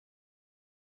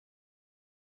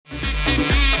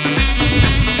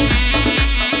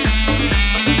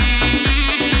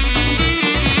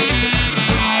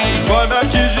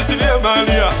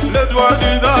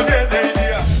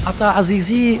عەتا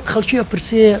عەزیزی خەڵکی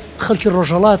ئەپرسێ خەڵکی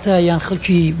ڕۆژهەڵاتە یان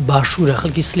خەڵکی باشوورە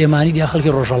خەڵکی سلێمانی یا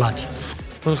خەڵکی ڕۆژهەڵاتی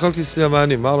من خەڵکی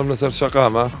سلێمانی ماڵم لەسەر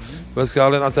شەقامە بەس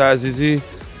کاڵێن عەتا عەزیزی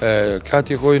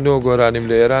کاتی خۆی نۆ گۆرانیم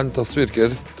لە ئێران تەسویر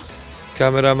کرد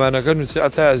کامێرامانەکە نووسی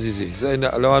عەتا عەزیزی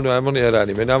لەوان وای من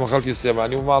ئێرانی بەنامە خەڵکی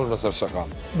سلێمانی و ماڵم لەسەر شەقام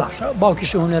باشە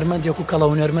باوکیش هونەرمەندێک و کەڵە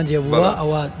هونەرمەندێ بووە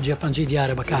ئەوە جێپەنجەی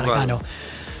دیارە بەکارەکانەوە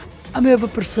ئەمێ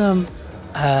بپرسم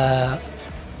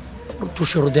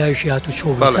تووشی ڕووداویشی هاتوو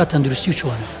چۆ بەسا تەندروستی و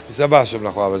چۆنە ئیسا باشم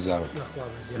لەخوا بەزاوە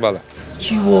بەڵێ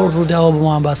چی بۆ ڕووداوە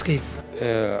بۆمان باسکەی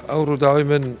ئەو ڕووداوی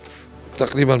من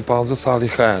تقریبا 15 ساڵی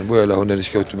خایان بۆیە لە هونەریش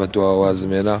کەوتمە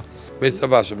دووازمێنە بێستە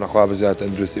باشم لەخوا بەزیات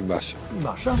تەندروستی باشە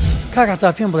باشە کاکە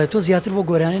تا پێم بڵێ تۆ زیاتر بۆ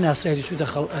گۆرانی ناسرایەتی چووتە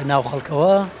ناو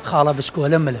خەڵکەوە خاڵە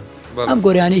بچکۆلە ملم ئەم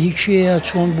گۆرانی هیچ شێیە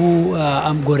چۆن بوو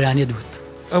ئەم گۆرانیە دوت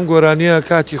ئەم گۆرانیە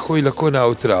کاتی خۆی لە کۆ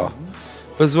ناوتراوە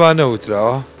بە زوان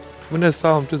نەوتراوە من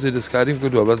ئێستاوم توزی دەستکاریم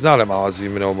کردووە بەس ناڵێم ئاوازی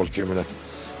منەوە مڵکی منت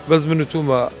بەس من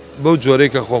تومە بەو جۆرەی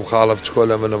کە خۆم خاڵە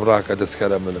بچکۆلە منم ڕاکە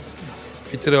دەستکەرە منم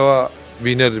ئیترەوە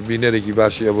بینەرێکی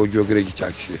باشیە بۆ گوێگرێکی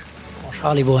چاکشیە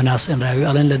خۆشحاڵی بۆ ناسێنراوی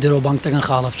ئەڵێن لە دەرەوە بانگتەکەن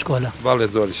خاڵە بچکۆلە باڵێ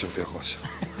زۆریشم پێخۆشە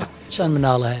چەند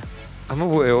مناڵ هەیە ئەمە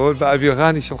بۆ ئێوە بە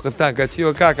ئەبیۆغانیشم قرتان کە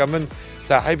چیوە کاکە من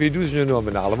ساحیبی دوو ژنەوە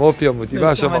مناڵمەوە پێم وتی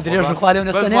باشە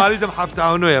ماڵیدەم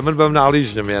هەفتاونۆیە من بە مناڵی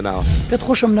ژنم هێناوە پێت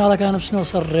خۆشە مناڵەکانم بچنەوە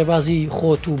سەر ڕێبازی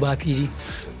خۆت و باپیری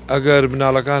ئەگەر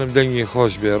مناڵەکانم دەنگی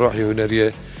خۆش بێ ڕۆحی هونەریە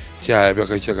تایە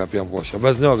بێقەیچەکە پێم خۆشە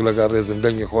بەس نەوەک لەگەڵ ڕێزم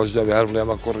دەنگی خۆش دەبێ هەر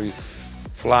بڵێمە کوڕی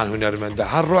فلان هونەرمەندە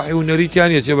هەر ڕۆحی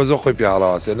هونەریتیانە چێ بە زۆر خۆی پێ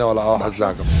هەڵاواسێنەوە لە ئەوە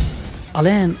حەزاکەم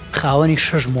ئەڵێن خاوەنی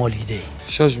 6 مۆلیدەی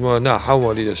 6 نا 7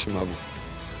 مۆلیدەشم هەبوو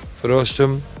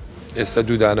فرۆشتم ئێستا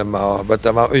دوو دانم ماوە بە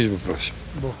تەمام ئیش بفرۆشم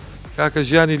کاکە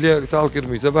ژیانی لێ تاڵ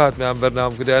کردمیزە باتمیان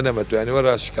بەرنام کردیان نەمەتوانی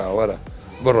وەرە شکاوەرە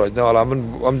بڕۆیت نەوەڵام من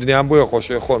ئەم دنیام بۆیە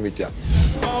خۆشەی خۆمیتیان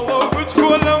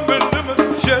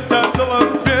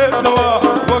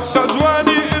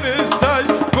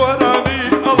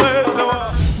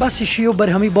باسی شی و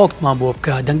بەرهەمی باوکتمان بۆ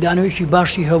بکە دەنگدانەوەیکی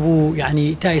باشی هەبوو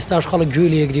یعنی تا ئێستاش خەڵک گوێ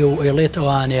لێگرێ و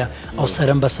ئێڵێتەوانێ ئەو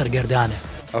سەرم بە سەرگەردانە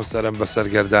ئەو سەرم بە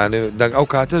سەرگەردانێ دەنگ ئەو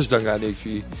کاتەش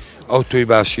دەنگانێکی ئەو تۆی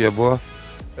باشیە بووە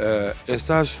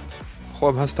ئێستاش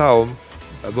خۆم هەستاوم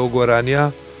بەو گۆرانیە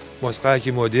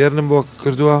مۆسقایەکی مۆدێرنم بۆ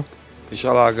کردووە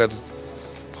ئینشاڵڵا ئەگەر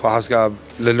خوا حەزکا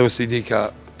لە لەو سیدی کە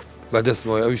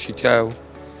بەدەستمەوە ئەویشی تایە و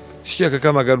شتێکە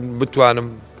کەم ئەگەر بتوانم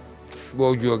بۆ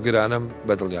گوێ گرانم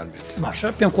بەدڵیان بێت باشە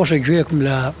پێم خۆشە گوێیەکم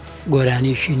لە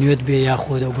گۆرانیشی نوێت بێ یا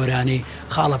خۆدە گۆرانی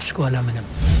خاڵە بچکۆلە منم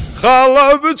خاڵە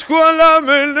بچکۆلە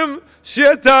منم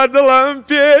شێتا دڵم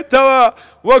پێێتەوە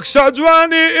وەک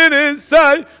شاجوانی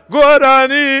ئینسای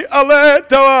گۆرانی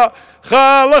ئەڵێتەوە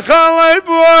خاڵە خاڵی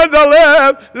بۆ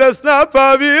دەڵێم لە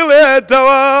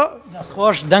سناپاویڵێتەوە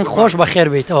دەستخۆش دەنگ خۆش بە خێر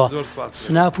بیتەوە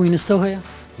سناپ و ئینستە هەیە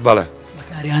بەڵێ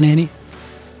بەکاریانێنی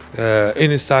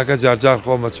ئینستاکە جارجار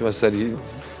خۆمە چمە سەری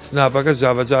سناپەکە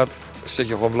جابەجار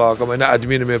شتێکی خۆم بڵاوەکەمە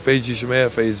ئەدمینمێ پەیجیشمەیە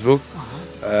فەیسبوک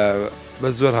بە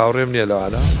زۆر هاوڕێم نییە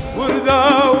لەوانە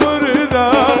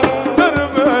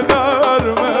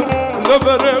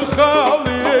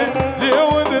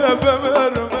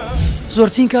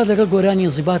زۆرترین کات لەگەڵ گۆرانی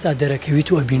زیباتە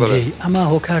دەرەکەویت و ئەبینرێ ئەمە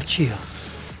هۆکار چییە؟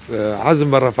 حەزم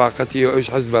بە ڕەفاقەتی ئەوش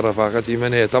حەز بە ڕەفاقەتی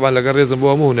من هەیە تەبان لەگەڵ ڕێزم بۆ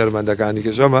هەموو هونەرمەندەکانی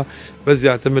کەشەمە بە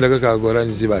زیاتر من لەگەڵ کا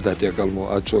گۆرانی زیباتە تێکەڵمەوە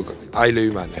ئەچۆک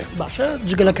ئایلەویمان هەیە باشە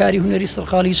جگە لە کاری هونەری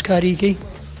سەرخاڵی هیچ کاریکەی؟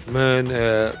 من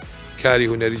کاری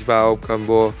هونەریش باوە بکەم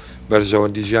بۆ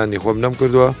بەرژەوەندی ژیانی خۆم نەم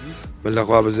کردووە من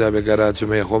لەخوا بەزیابێ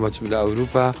گەراجمەیە خۆمەچم لە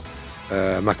ئەوروپا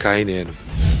مەکاینێنم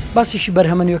باسیشی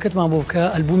بەرهەمەنیەکەتمان بۆ بکە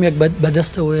ئەلبومێک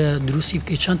بەدەستەوەیە دروستی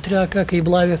بکەی چەند تراکە کەی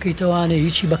بڵاوەکەیتەوانێ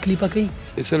هیچی بە کلیپەکەی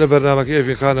ئێستا لە بەرنامەکەی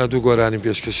ئەڤیخانە دوو گۆرانی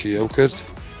پێشکەشی ئەو کرد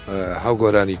هەو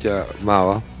گۆرانی تیا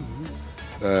ماوە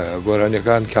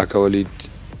گۆرانیەکان کاکەوەلی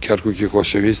کەرکووکی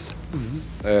خۆشەویست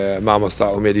مامۆستا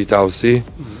ئومێدی تاوسی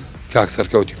کاک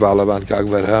سەرکەوتی باڵەبان کاک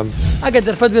بەرهەم ئەگەر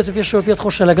دەرفەت بێت و پێشەوە پێت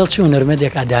خۆشە لەگەڵ چی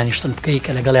هونەرمەندێکا دانیشتن بکەی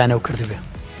کە لەگەڵیانەوە کردبێ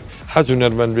حەز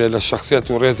هونەرمەند بێ لە شەخسیەت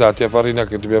و ڕێزا تێپەڕی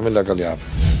نەکردبێ من لەگەڵیان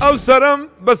ئەو سەرم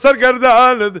بەسەر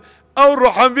گەردەانت ئەو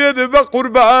ڕۆحەم بێت بە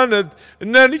قوربانت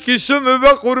نەنیکیشم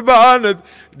بە قوربانت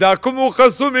داکم و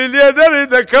خەسومی لێ دەرێ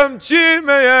دەکەم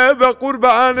چیمەیە بە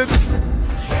قوربانت